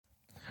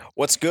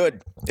What's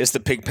good? It's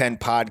the Pigpen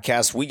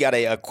Podcast. We got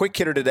a quick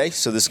hitter today,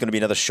 so this is going to be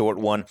another short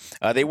one.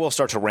 They will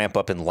start to ramp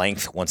up in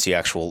length once the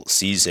actual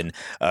season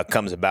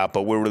comes about,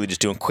 but we're really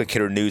just doing quick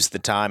hitter news at the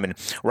time. And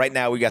right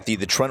now we got the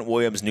Trent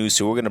Williams news,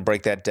 so we're going to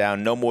break that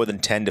down no more than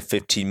 10 to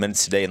 15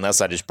 minutes today, unless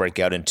I just break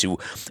out into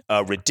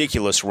a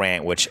ridiculous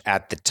rant, which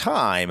at the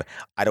time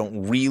I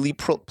don't really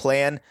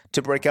plan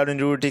to break out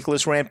into a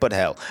ridiculous rant, but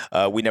hell,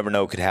 we never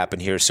know what could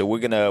happen here. So we're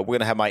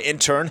gonna have my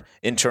intern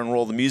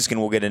roll the music, and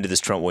we'll get into this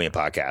Trent Williams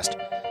podcast.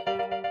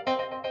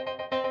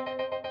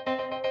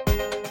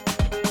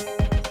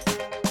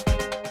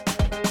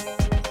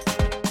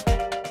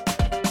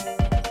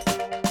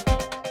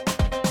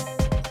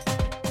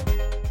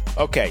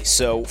 Okay,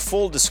 so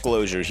full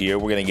disclosure here,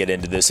 we're going to get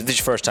into this. If this is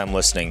your first time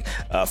listening,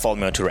 follow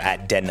me on Twitter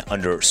at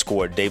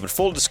Den_David.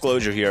 Full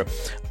disclosure here,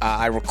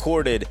 I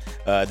recorded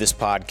this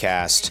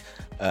podcast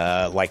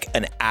like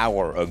an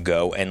hour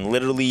ago, and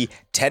literally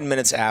 10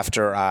 minutes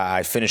after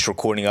I finished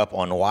recording up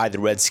on why the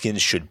Redskins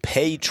should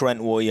pay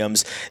Trent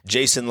Williams,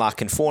 Jason La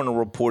Canfora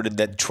reported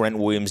that Trent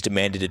Williams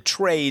demanded a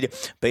trade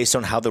based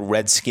on how the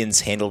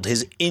Redskins handled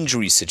his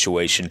injury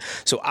situation.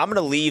 So I'm going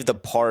to leave the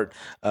part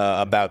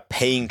about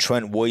paying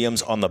Trent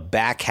Williams on the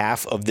back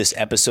half of this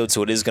episode,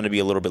 so it is going to be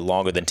a little bit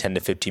longer than 10 to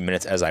 15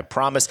 minutes as I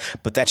promised,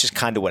 but that's just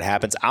kind of what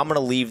happens. I'm going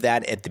to leave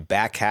that at the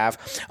back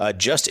half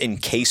just in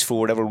case, for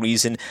whatever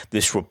reason,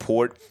 this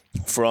report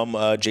from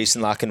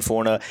Jason La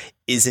Canfora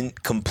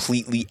isn't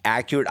completely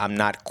accurate. I'm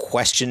not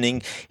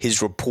questioning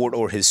his report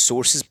or his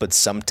sources, but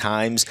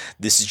sometimes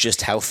this is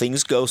just how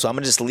things go. So I'm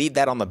going to just leave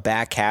that on the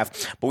back half.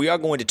 But we are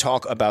going to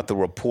talk about the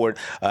report.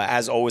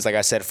 As always, like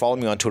I said, follow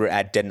me on Twitter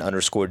at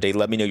Den_Day.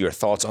 Let me know your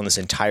thoughts on this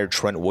entire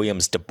Trent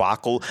Williams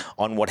debacle,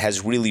 on what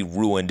has really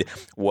ruined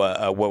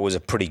what was a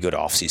pretty good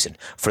offseason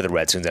for the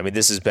Redskins. I mean,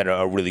 this has been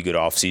a really good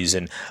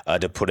offseason,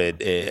 to put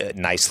it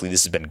nicely.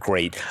 This has been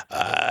great.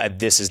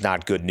 This is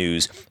not good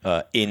news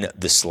in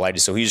the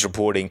slightest. So he's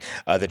reporting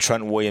that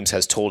Trent Williams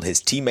has told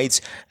his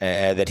teammates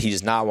that he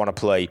does not want to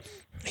play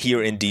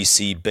here in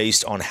D.C.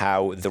 based on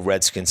how the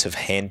Redskins have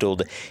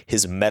handled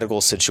his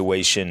medical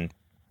situation.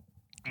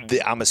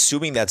 I'm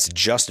assuming that's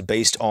just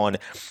based on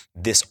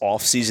this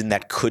offseason.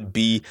 That could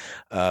be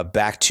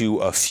back to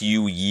a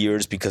few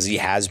years, because he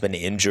has been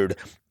injured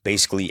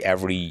basically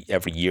every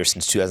year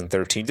since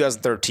 2013.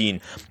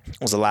 2013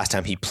 was the last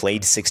time he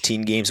played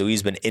 16 games, so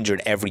he's been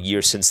injured every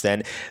year since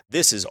then.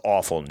 This is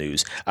awful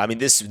news. I mean,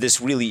 this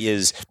really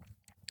is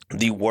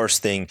the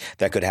worst thing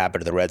that could happen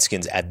to the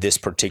Redskins at this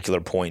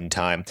particular point in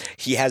time.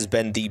 He has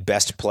been the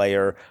best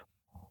player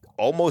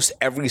almost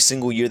every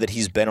single year that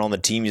he's been on the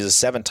team. He's a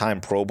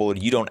 7-time Pro Bowler.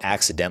 You don't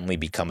accidentally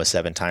become a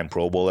 7-time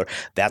Pro Bowler.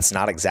 That's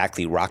not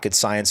exactly rocket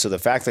science. So the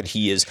fact that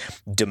he is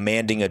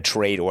demanding a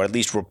trade, or at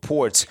least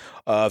reports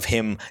of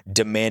him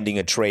demanding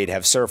a trade,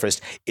 have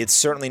surfaced, it's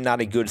certainly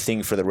not a good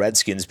thing for the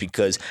Redskins,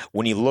 because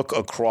when you look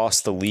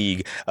across the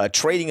league,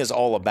 trading is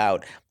all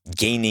about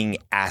gaining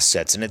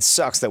assets. And it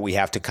sucks that we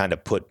have to kind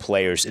of put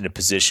players in a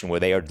position where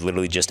they are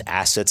literally just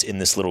assets in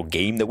this little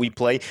game that we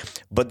play.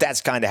 But that's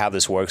kind of how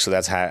this works. So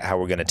that's how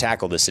we're going to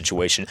tackle this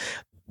situation.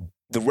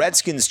 The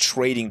Redskins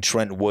trading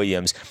Trent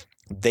Williams,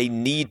 they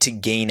need to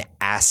gain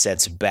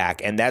assets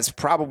back, and that's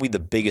probably the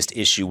biggest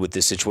issue with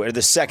this situation.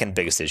 The second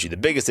biggest issue. The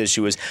biggest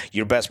issue is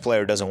your best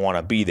player doesn't want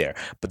to be there.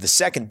 But the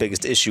second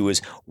biggest issue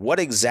is, what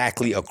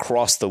exactly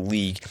across the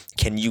league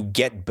can you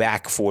get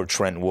back for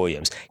Trent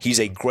Williams? He's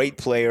a great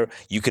player.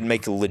 You can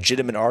make a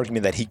legitimate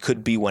argument that he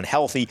could be, when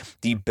healthy,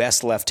 the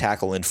best left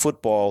tackle in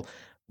football.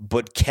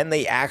 But can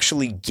they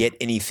actually get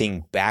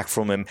anything back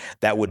from him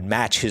that would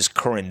match his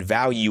current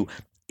value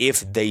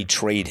if they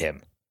trade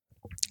him?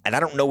 And I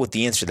don't know what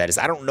the answer to that is.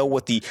 I don't know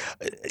what in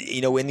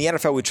the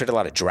NFL, we trade a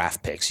lot of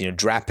draft picks.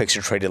 Draft picks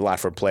are traded a lot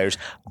for players.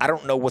 I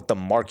don't know what the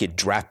market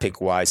draft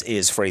pick-wise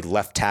is for a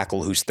left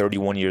tackle who's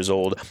 31 years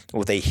old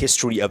with a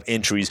history of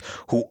injuries,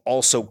 who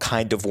also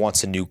kind of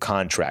wants a new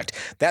contract.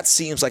 That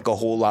seems like a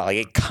whole lot. Like,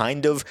 it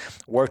kind of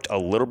worked a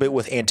little bit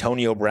with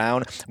Antonio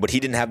Brown, but he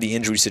didn't have the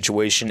injury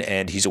situation,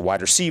 and he's a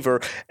wide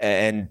receiver.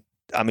 And,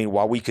 I mean,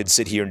 while we could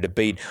sit here and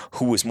debate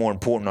who is more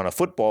important on a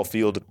football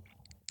field,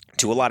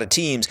 to a lot of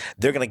teams,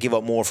 they're going to give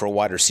up more for a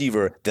wide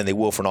receiver than they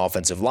will for an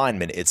offensive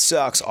lineman. It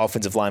sucks.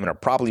 Offensive linemen are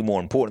probably more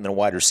important than a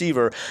wide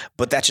receiver,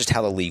 but that's just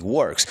how the league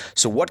works.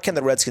 So what can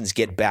the Redskins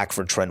get back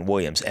for Trent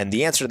Williams? And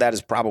the answer to that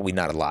is probably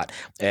not a lot.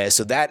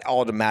 So that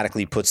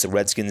automatically puts the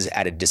Redskins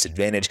at a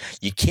disadvantage.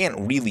 You can't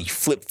really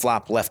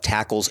flip-flop left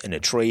tackles in a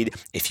trade.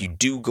 If you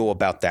do go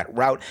about that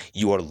route,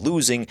 you are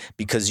losing,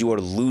 because you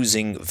are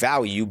losing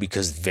value,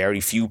 because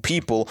very few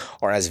people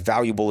are as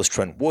valuable as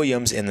Trent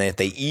Williams, and if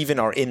they even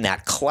are in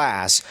that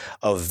class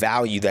of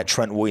value that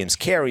Trent Williams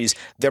carries,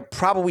 they're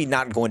probably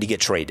not going to get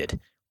traded.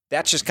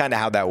 That's just kind of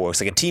how that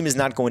works. Like, a team is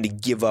not going to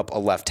give up a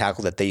left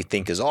tackle that they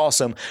think is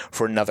awesome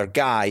for another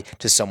guy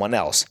to someone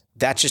else.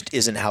 That just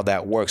isn't how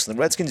that works. And the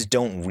Redskins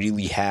don't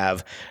really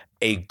have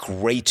a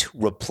great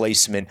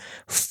replacement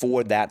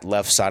for that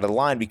left side of the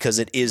line, because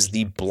it is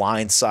the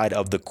blind side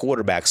of the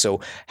quarterback.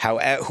 So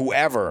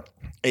whoever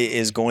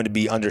is going to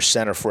be under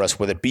center for us,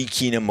 whether it be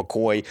Keenan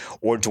McCoy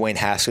or Dwayne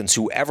Haskins,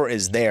 whoever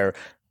is there,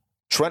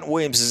 Trent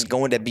Williams is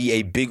going to be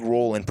a big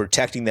role in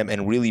protecting them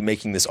and really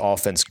making this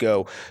offense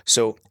go.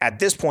 So at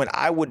this point,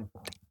 I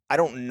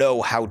don't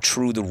know how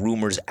true the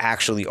rumors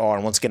actually are.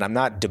 And once again, I'm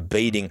not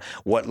debating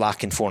what La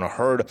Canfora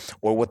heard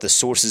or what the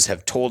sources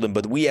have told him,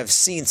 but we have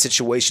seen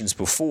situations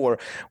before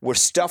where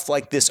stuff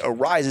like this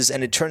arises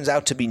and it turns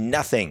out to be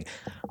nothing.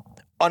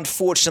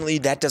 Unfortunately,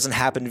 that doesn't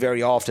happen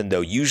very often,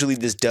 though. Usually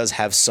this does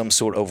have some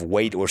sort of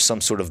weight or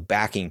some sort of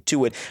backing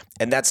to it,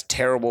 and that's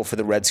terrible for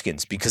the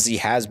Redskins because he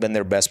has been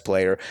their best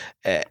player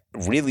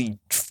really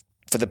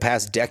for the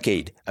past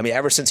decade. I mean,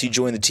 ever since he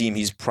joined the team,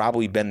 he's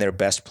probably been their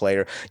best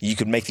player. You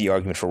could make the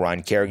argument for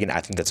Ryan Kerrigan. I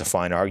think that's a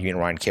fine argument.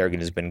 Ryan Kerrigan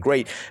has been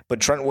great, but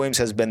Trent Williams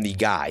has been the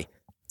guy,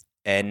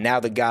 and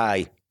now the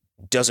guy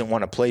doesn't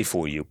want to play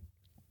for you.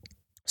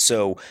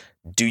 So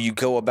do you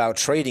go about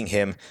trading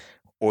him?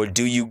 Or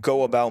do you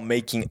go about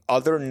making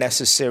other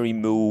necessary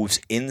moves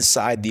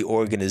inside the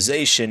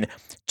organization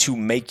to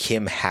make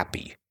him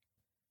happy?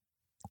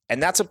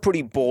 And that's a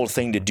pretty bold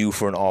thing to do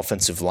for an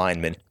offensive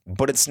lineman,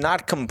 but it's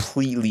not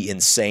completely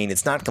insane.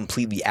 It's not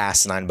completely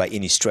asinine by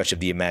any stretch of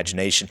the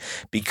imagination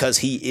because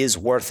he is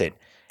worth it.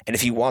 And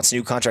if he wants a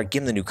new contract,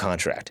 give him the new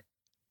contract.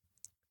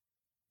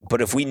 But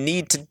if we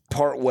need to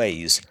part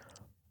ways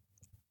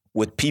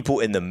with people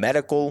in the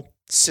medical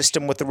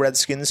system with the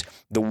Redskins,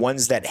 the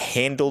ones that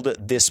handled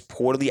this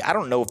poorly. I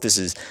don't know if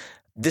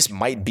this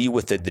might be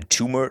with the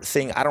tumor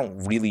thing.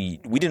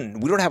 We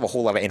don't have a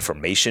whole lot of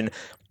information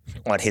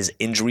on his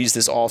injuries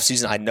this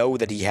offseason. I know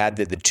that he had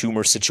the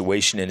tumor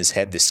situation in his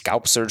head, the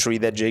scalp surgery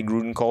that Jay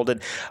Gruden called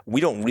it. We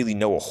don't really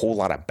know a whole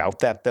lot about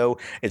that, though.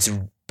 It's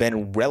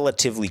been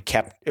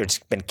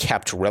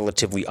kept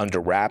relatively under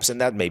wraps, and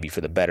that may be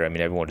for the better. I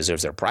mean, everyone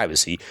deserves their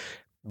privacy,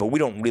 but we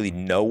don't really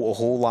know a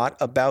whole lot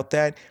about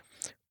that.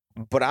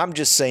 But I'm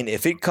just saying,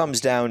 if it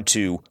comes down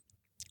to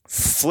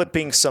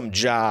flipping some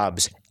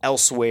jobs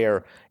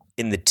elsewhere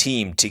in the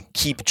team to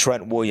keep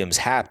Trent Williams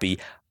happy,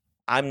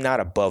 I'm not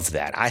above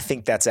that. I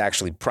think that's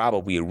actually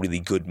probably a really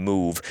good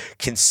move,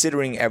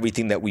 considering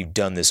everything that we've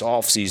done this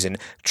offseason.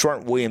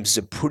 Trent Williams is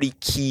a pretty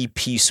key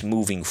piece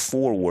moving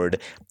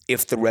forward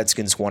if the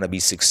Redskins want to be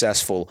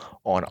successful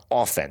on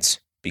offense,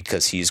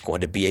 because he's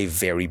going to be a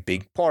very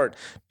big part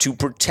to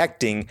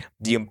protecting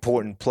the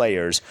important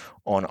players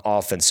on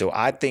offense. So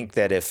I think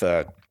that if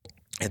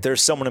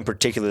there's someone in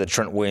particular that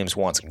Trent Williams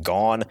wants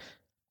gone,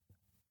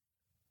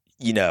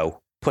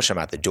 push him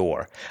out the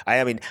door.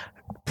 I mean,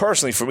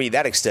 personally, for me,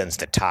 that extends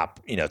to top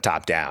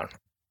down.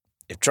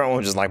 If Trent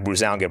Williams is like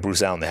Bruce Allen, get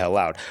Bruce Allen the hell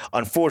out.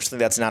 Unfortunately,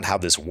 that's not how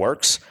this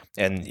works.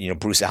 And,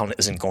 Bruce Allen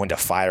isn't going to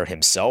fire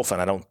himself. And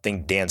I don't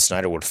think Dan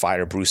Snyder would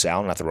fire Bruce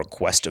Allen at the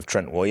request of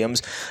Trent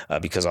Williams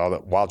because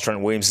while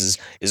Trent Williams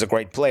is a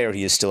great player,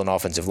 he is still an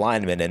offensive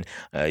lineman. And,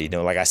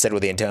 like I said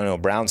with the Antonio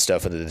Brown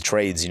stuff and the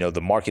trades,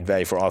 the market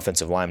value for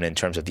offensive linemen in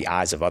terms of the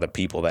eyes of other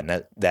people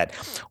that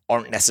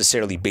aren't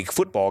necessarily big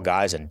football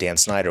guys. And Dan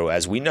Snyder,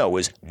 as we know,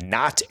 is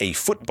not a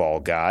football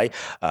guy.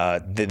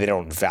 They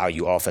don't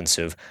value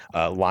offensive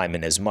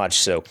linemen as much.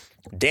 So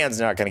Dan's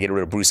not going to get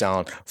rid of Bruce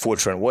Allen for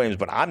Trent Williams,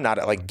 but I'm not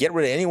get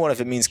rid of anyone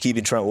if it means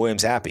keeping Trent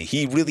Williams happy.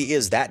 He really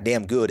is that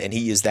damn good, and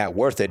he is that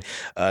worth it.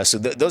 So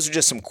those are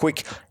just some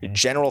quick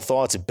general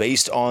thoughts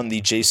based on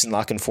the Jason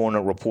La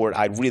Canfora report.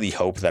 I really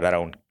hope that I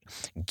don't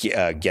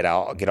get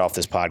off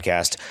this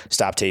podcast,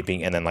 stop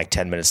taping, and then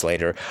 10 minutes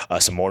later,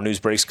 some more news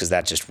breaks, because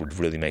that just would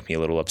really make me a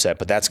little upset.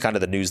 But that's kind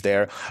of the news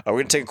there. We're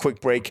going to take a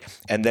quick break,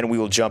 and then we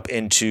will jump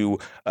into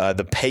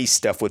the pay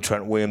stuff with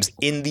Trent Williams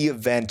in the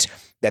event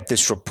that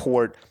this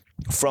report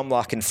from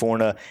La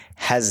Canfora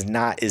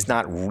is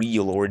not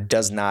real, or it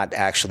does not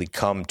actually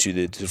come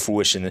to the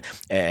fruition,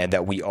 and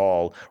that we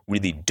all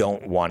really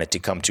don't want it to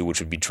come to, which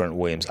would be Trent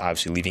Williams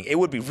obviously leaving. It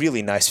would be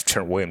really nice if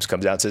Trent Williams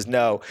comes out and says,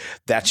 no,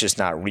 that's just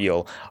not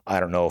real. I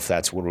don't know if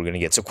that's what we're going to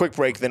get. So quick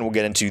break, then we'll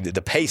get into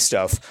the pay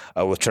stuff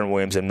with Trent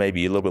Williams and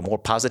maybe a little bit more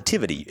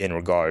positivity in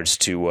regards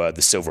to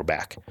the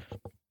Silverback.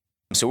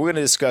 So we're going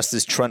to discuss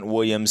this Trent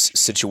Williams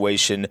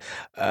situation.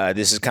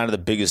 This is kind of the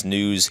biggest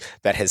news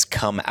that has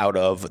come out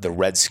of the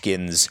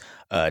Redskins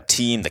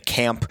team, the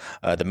camp,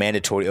 the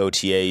mandatory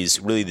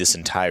OTAs, really this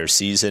entire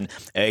season.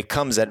 It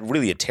comes at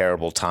really a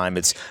terrible time.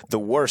 It's the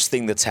worst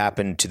thing that's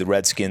happened to the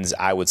Redskins,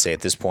 I would say, at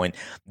this point,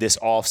 this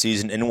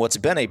offseason, and what's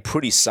been a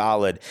pretty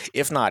solid,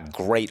 if not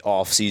great,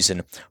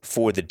 offseason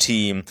for the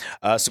team.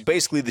 So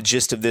basically the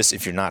gist of this,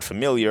 if you're not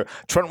familiar,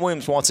 Trent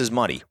Williams wants his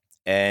money.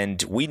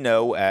 And we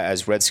know,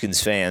 as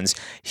Redskins fans,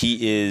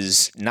 he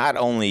is not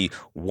only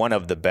one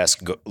of the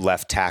best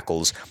left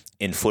tackles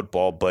in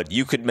football, but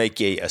you could make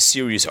a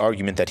serious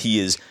argument that he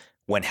is,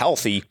 when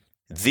healthy,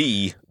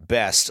 the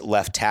best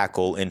left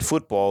tackle in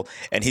football,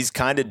 and he's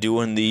kind of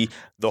doing the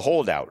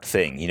holdout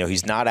thing.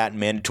 He's not at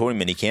mandatory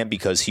minicamp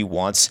because he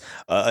wants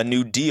a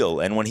new deal,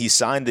 and when he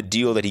signed the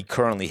deal that he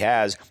currently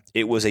has,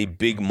 it was a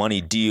big money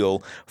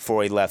deal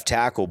for a left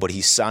tackle, but he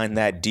signed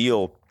that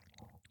deal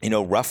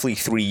roughly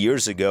 3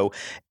 years ago.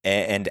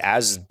 And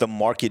as the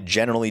market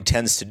generally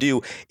tends to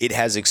do, it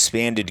has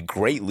expanded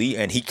greatly,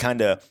 and he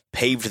kind of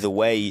paved the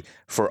way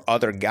for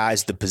other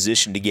guys the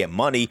position to get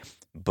money.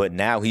 but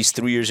now he's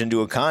 3 years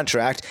into a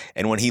contract,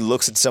 and when he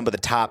looks at some of the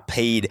top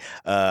paid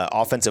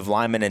offensive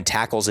linemen and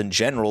tackles in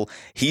general,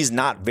 he's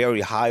not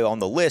very high on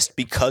the list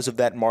because of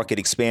that market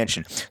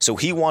expansion. So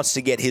he wants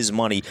to get his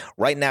money.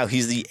 Right now,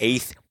 he's the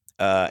eighth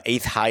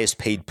highest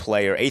paid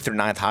player, eighth or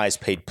ninth highest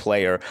paid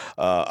player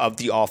of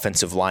the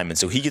offensive linemen.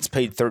 So he gets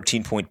paid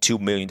 $13.2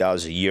 million a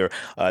year.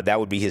 That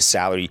would be his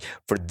salary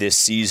for this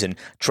season.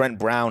 Trent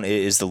Brown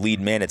is the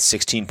lead man at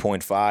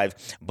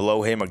 16.5.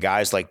 Below him are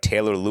guys like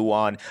Taylor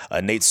Lewan,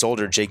 Nate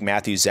Solder, Jake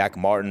Matthews, Zach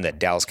Martin, that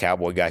Dallas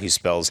Cowboy guy who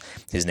spells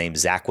his name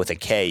Zach with a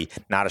K.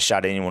 Not a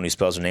shot at anyone who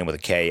spells their name with a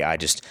K. I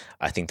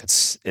think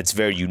it's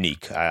very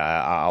unique.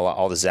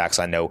 All the Zachs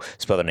I know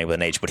spell their name with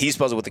an H, but he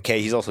spells it with a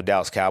K. He's also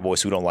Dallas Cowboy,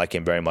 so we don't like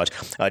him very much.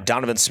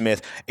 Donovan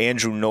Smith,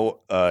 Andrew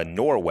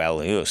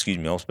Norwell, excuse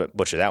me, I almost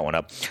butchered that one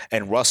up,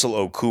 and Russell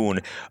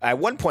Okung. At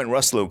one point,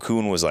 Russell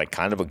Okung was like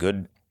kind of a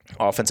good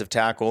offensive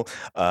tackle.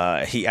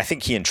 I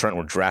think he and Trent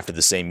were drafted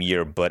the same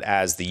year, but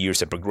as the years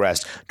have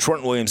progressed,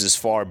 Trent Williams is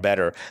far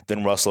better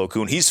than Russell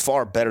Okung. He's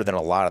far better than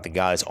a lot of the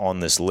guys on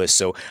this list.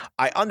 So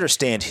I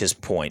understand his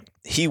point.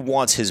 He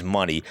wants his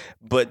money,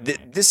 but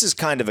this is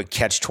kind of a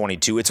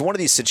catch-22. It's one of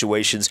these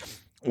situations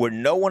where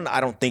no one,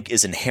 I don't think,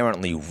 is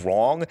inherently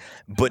wrong,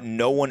 but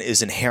no one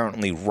is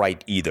inherently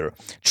right either.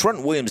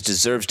 Trent Williams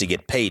deserves to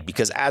get paid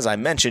because, as I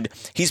mentioned,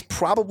 he's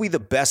probably the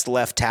best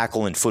left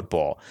tackle in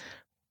football.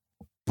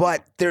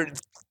 But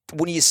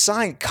when you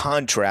sign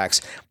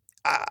contracts,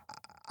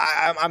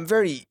 I'm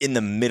very in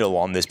the middle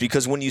on this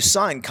because when you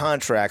sign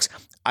contracts,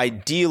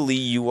 ideally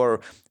you are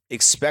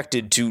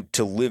expected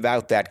to live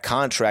out that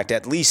contract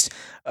at least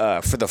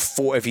for the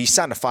four. If he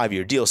signed a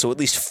 5-year deal, so at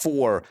least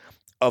 4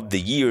 of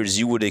the years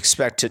you would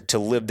expect to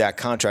live that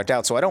contract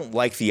out. So I don't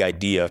like the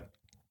idea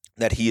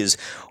that he is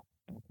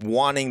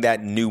wanting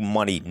that new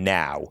money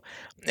now,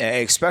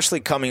 especially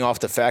coming off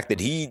the fact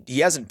that he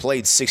hasn't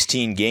played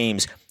 16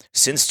 games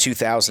since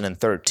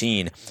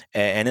 2013,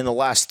 and in the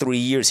last 3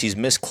 years, he's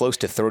missed close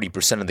to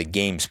 30% of the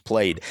games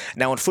played.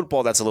 Now, in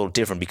football, that's a little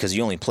different because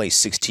you only play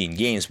 16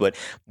 games, but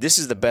this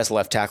is the best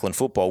left tackle in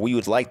football. We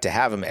would like to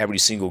have him every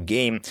single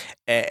game,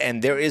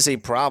 and there is a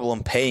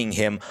problem paying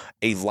him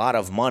a lot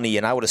of money,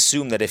 and I would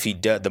assume that if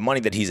the money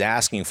that he's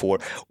asking for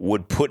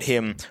would put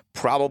him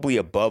probably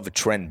above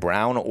Trent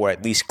Brown or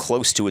at least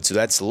close to it, so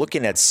that's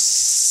looking at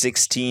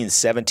 $16,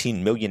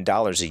 $17 million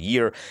a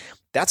year.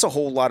 That's a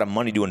whole lot of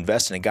money to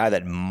invest in a guy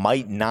that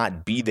might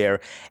not be there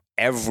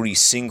every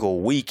single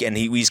week. And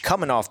he's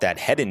coming off that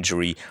head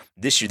injury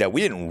this year that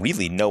we didn't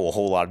really know a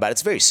whole lot about.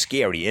 It's a very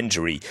scary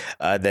injury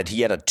that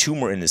he had a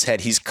tumor in his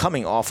head. He's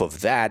coming off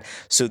of that.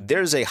 So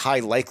there's a high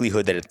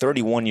likelihood that at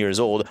 31 years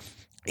old,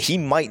 he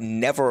might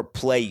never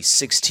play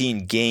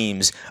 16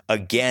 games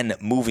again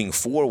moving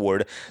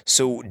forward.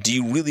 So do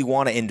you really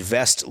want to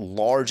invest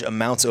large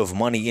amounts of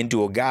money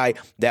into a guy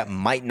that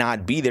might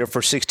not be there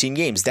for 16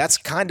 games? That's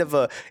kind of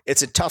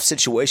it's a tough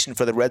situation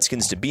for the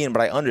Redskins to be in,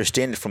 but I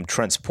understand it from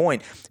Trent's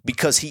point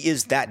because he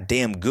is that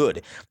damn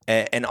good.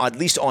 And at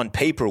least on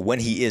paper, when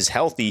he is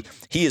healthy,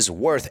 he is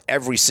worth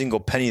every single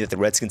penny that the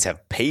Redskins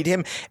have paid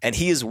him, and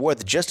he is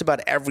worth just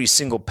about every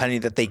single penny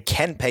that they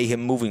can pay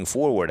him moving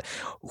forward.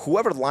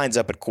 Whoever lines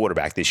up at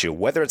quarterback this year,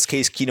 whether it's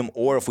Case Keenum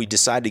or if we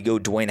decide to go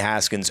Dwayne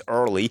Haskins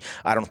early,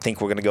 I don't think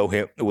we're going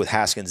to go with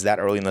Haskins that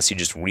early unless he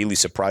just really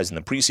surprised in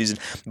the preseason.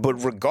 But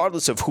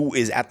regardless of who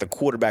is at the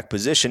quarterback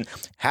position,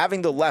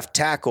 having the left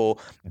tackle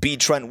be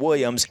Trent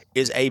Williams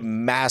is a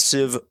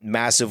massive,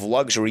 massive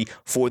luxury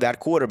for that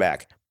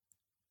quarterback.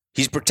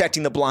 He's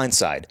protecting the blind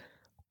side.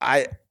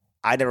 I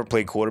never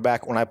played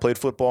quarterback when I played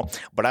football,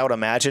 but I would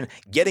imagine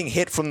getting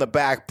hit from the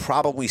back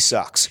probably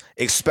sucks,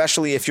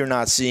 especially if you're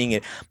not seeing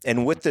it.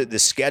 And with the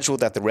schedule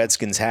that the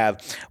Redskins have,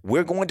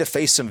 we're going to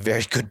face some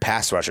very good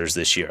pass rushers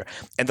this year.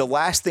 And the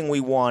last thing we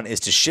want is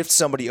to shift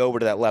somebody over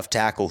to that left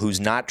tackle who's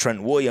not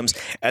Trent Williams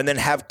and then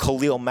have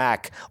Khalil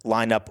Mack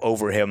line up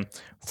over him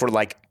for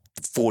like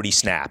 40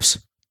 snaps.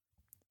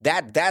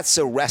 That's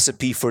a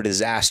recipe for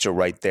disaster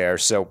right there.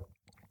 So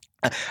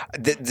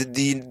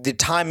The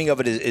timing of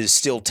it is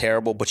still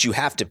terrible, but you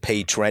have to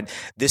pay Trent.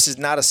 This is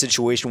not a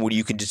situation where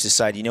you can just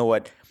decide, you know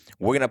what,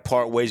 we're going to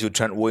part ways with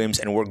Trent Williams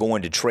and we're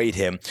going to trade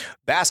him.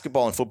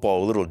 Basketball and football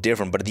are a little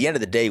different, but at the end of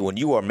the day, when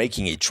you are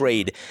making a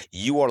trade,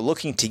 you are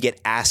looking to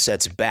get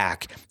assets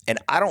back. And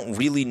I don't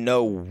really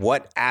know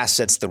what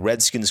assets the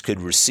Redskins could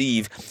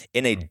receive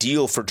in a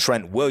deal for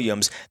Trent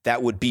Williams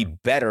that would be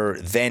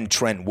better than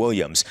Trent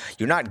Williams.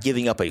 You're not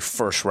giving up a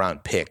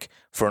first-round pick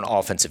for an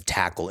offensive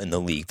tackle in the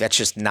league. That's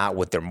just not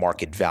what their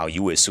market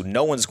value is. So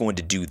no one's going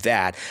to do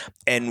that.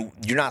 And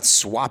you're not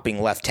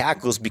swapping left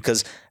tackles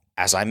because,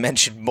 as I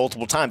mentioned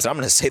multiple times, and I'm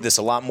going to say this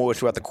a lot more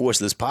throughout the course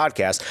of this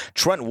podcast,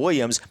 Trent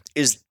Williams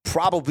is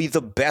probably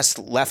the best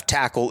left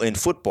tackle in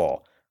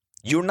football.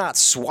 you're not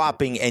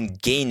swapping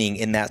and gaining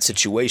in that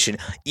situation,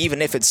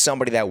 even if it's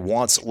somebody that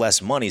wants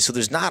less money. So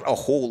there's not a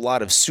whole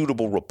lot of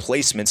suitable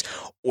replacements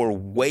or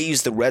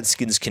ways the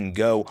Redskins can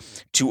go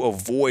to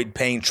avoid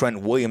paying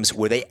Trent Williams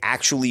where they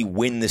actually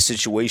win the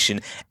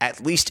situation,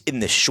 at least in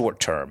the short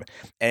term.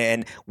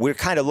 And we're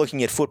kind of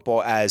looking at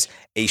football as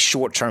a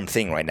short-term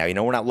thing right now.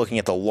 We're not looking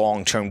at the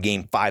long-term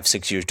game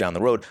 5-6 years down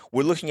the road.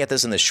 We're looking at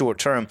this in the short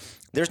term.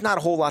 There's not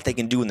a whole lot they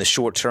can do in the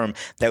short term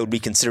that would be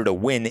considered a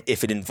win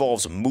if it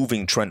involves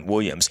moving Trent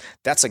Williams.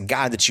 That's a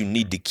guy that you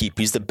need to keep.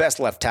 He's the best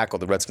left tackle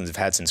the Redskins have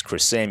had since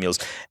Chris Samuels,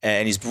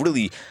 and he's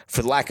really,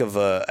 for lack of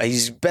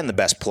he's been the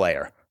best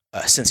player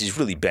since he's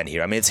really been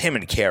here. I mean, it's him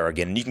and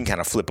Kerrigan, and you can kind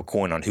of flip a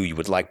coin on who you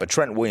would like, but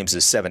Trent Williams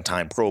is a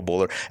 7-time Pro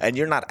Bowler, and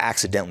you're not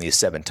accidentally a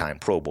 7-time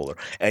Pro Bowler,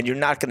 and you're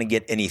not going to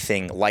get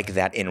anything like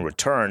that in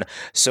return.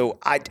 So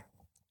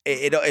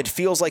it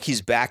feels like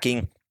he's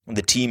backing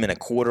the team in a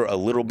corner, a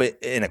little bit.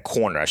 And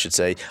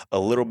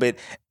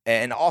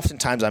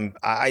oftentimes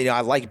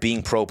I like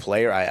being pro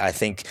player. I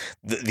think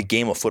the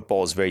game of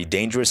football is very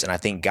dangerous, and I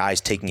think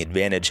guys taking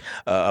advantage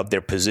of their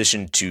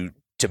position to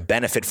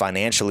benefit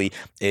financially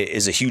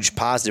is a huge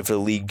positive for the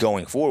league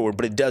going forward,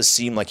 but it does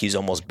seem like he's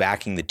almost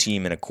backing the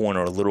team in a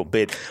corner a little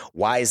bit.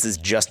 Why is this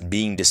just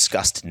being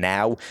discussed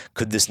now?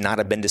 Could this not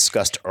have been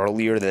discussed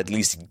earlier that at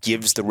least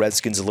gives the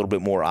Redskins a little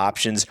bit more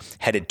options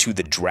headed to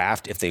the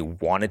draft if they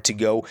wanted to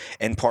go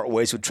and part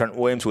ways with Trent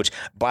Williams, which,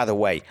 by the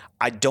way,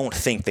 I don't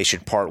think they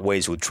should part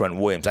ways with Trent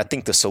Williams. I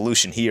think the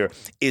solution here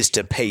is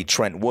to pay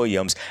Trent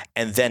Williams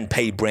and then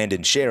pay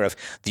Brandon Sheriff.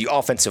 The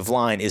offensive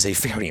line is a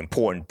very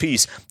important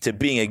piece to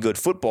being a good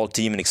football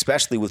team, and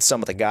especially with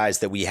some of the guys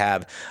that we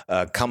have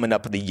coming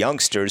up, the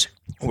youngsters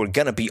who are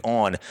going to be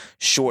on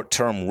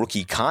short-term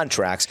rookie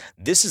contracts.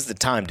 This is the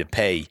time to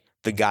pay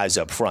the guys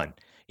up front.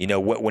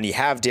 When you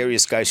have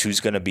Darius Geis,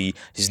 he's not going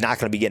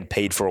to be getting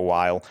paid for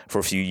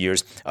a few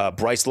years.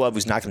 Bryce Love,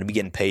 who's not going to be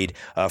getting paid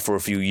for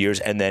a few years.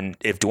 And then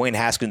if Dwayne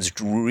Haskins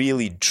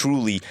really,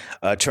 truly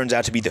turns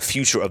out to be the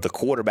future of the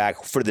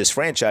quarterback for this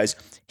franchise,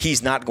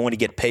 he's not going to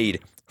get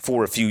paid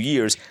for a few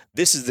years.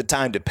 This is the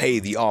time to pay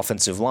the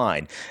offensive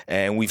line.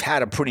 And we've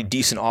had a pretty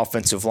decent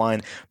offensive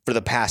line for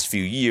the past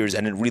few years,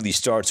 and it really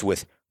starts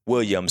with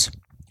Williams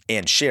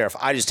and Sheriff.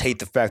 I just hate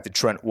the fact that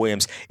Trent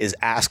Williams is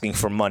asking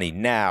for money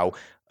now,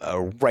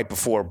 right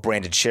before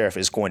Brandon Sheriff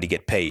is going to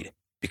get paid,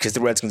 because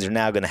the Redskins are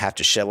now going to have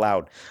to shell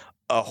out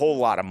a whole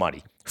lot of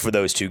money for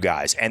those two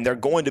guys, and they're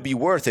going to be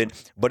worth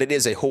it, but it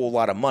is a whole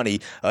lot of money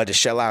to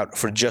shell out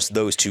for just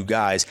those two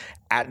guys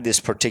at this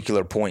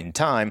particular point in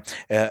time.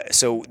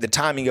 So the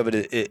timing of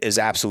it is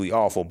absolutely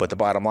awful, but the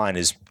bottom line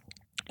is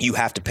you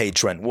have to pay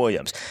Trent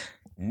Williams.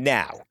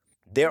 Now,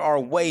 there are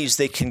ways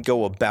they can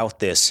go about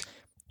this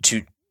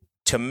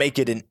to make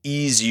it an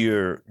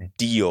easier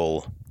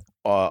deal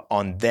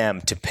on them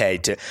to pay,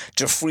 to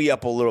free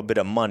up a little bit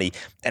of money.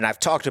 And I've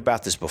talked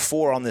about this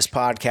before on this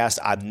podcast.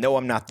 I know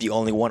I'm not the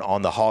only one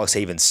on the Hawks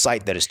Haven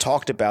site that has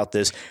talked about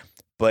this,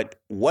 but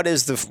what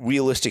is the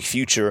realistic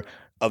future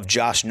of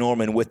Josh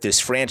Norman with this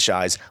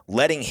franchise?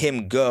 Letting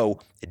him go,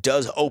 it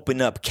does open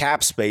up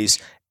cap space,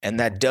 and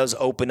that does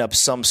open up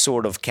some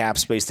sort of cap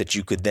space that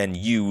you could then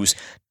use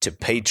to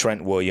pay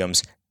Trent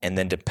Williams and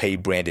then to pay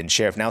Brandon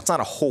Sheriff. Now, it's not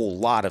a whole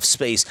lot of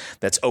space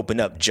that's opened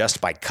up just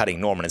by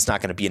cutting Norman. It's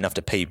not going to be enough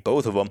to pay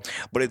both of them,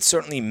 but it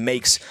certainly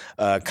makes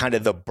kind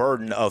of the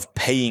burden of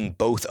paying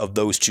both of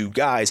those two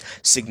guys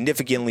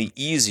significantly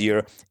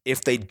easier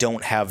if they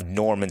don't have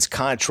Norman's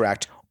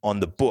contract on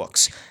the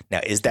books. Now,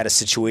 is that a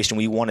situation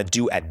we want to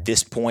do at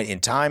this point in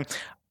time?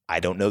 I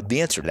don't know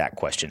the answer to that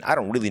question. I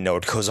don't really know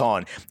what goes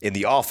on in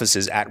the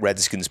offices at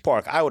Redskins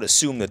Park. I would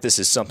assume that this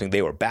is something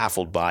they were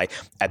baffled by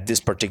at this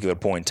particular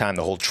point in time,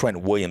 the whole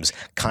Trent Williams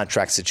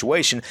contract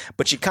situation,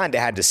 but you kind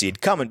of had to see it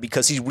coming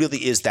because he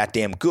really is that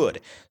damn good.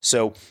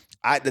 So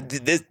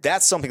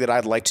that's something that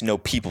I'd like to know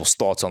people's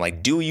thoughts on.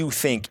 Like, do you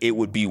think it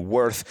would be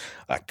worth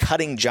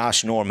cutting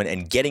Josh Norman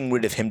and getting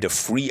rid of him to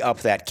free up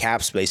that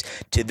cap space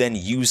to then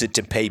use it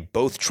to pay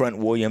both Trent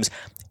Williams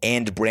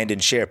and Brandon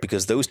Sheriff,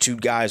 because those two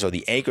guys are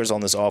the anchors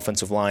on this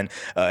offensive line.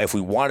 If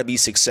we want to be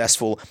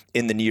successful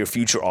in the near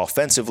future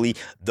offensively,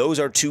 those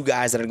are two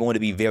guys that are going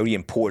to be very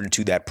important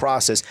to that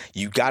process.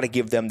 You got to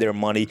give them their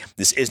money.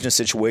 This isn't a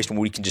situation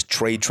where you can just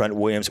trade Trent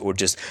Williams or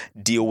just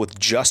deal with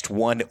just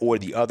one or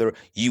the other.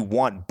 You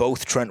want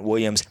both Trent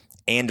Williams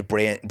and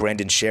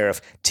Brandon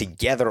Sheriff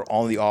together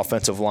on the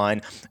offensive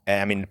line.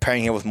 I mean,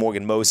 pairing him with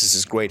Morgan Moses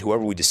is great.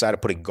 Whoever we decide to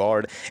put at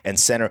guard and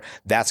center,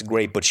 that's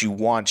great. But you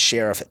want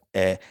Sheriff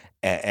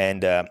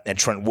and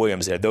Trent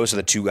Williams there. Those are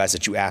the two guys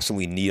that you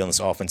absolutely need on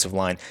this offensive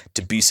line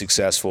to be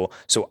successful.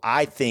 So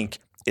I think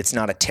it's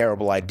not a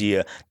terrible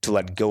idea to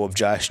let go of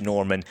Josh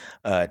Norman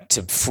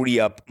to free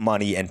up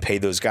money and pay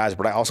those guys.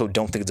 But I also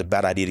don't think it's a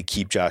bad idea to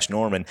keep Josh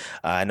Norman.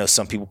 I know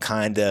some people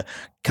kind of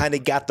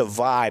got the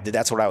vibe that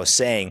that's what I was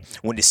saying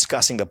when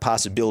discussing the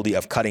possibility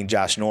of cutting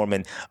Josh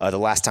Norman the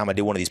last time I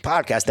did one of these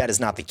podcasts. That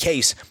is not the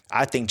case.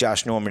 I think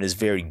Josh Norman is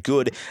very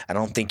good. I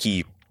don't think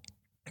he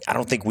I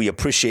don't think we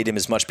appreciate him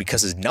as much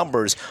because his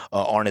numbers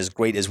aren't as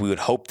great as we would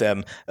hope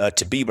them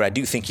to be, but I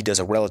do think he does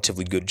a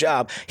relatively good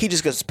job. He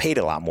just gets paid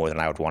a lot more than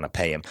I would want to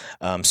pay him.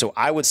 So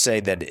I would say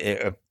that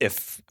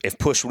if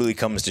push really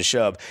comes to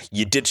shove,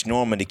 you ditch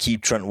Norman to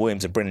keep Trent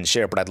Williams and Brendan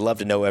Scherff, but I'd love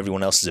to know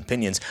everyone else's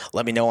opinions.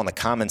 Let me know on the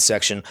comments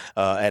section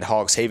at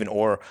Hogs Haven,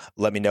 or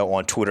let me know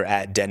on Twitter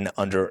at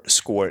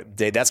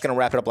Den_Day. That's going to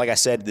wrap it up. Like I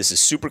said, this is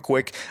super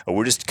quick.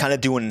 We're just kind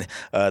of doing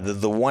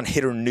the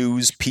one-hitter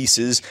news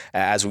pieces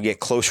as we get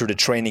closer to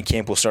training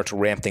camp. We'll start to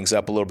ramp things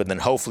up a little bit. Then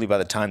hopefully by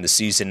the time the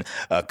season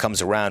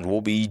comes around,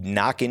 we'll be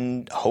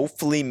knocking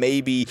hopefully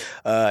maybe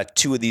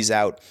 2 of these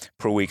out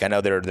per week. I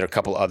know there are a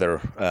couple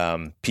other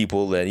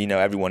people that,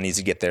 everyone needs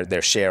to get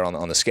their share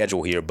on the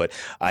schedule here, but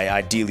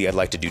ideally I'd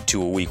like to do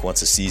 2 a week once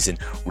the season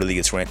really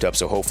gets ramped up.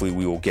 So hopefully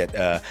we will get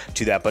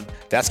to that. But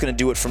that's going to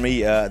do it for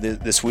me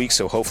this week.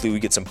 So hopefully we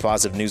get some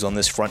positive news on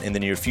this front in the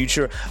near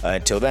future.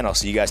 Until then, I'll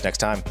see you guys next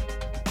time.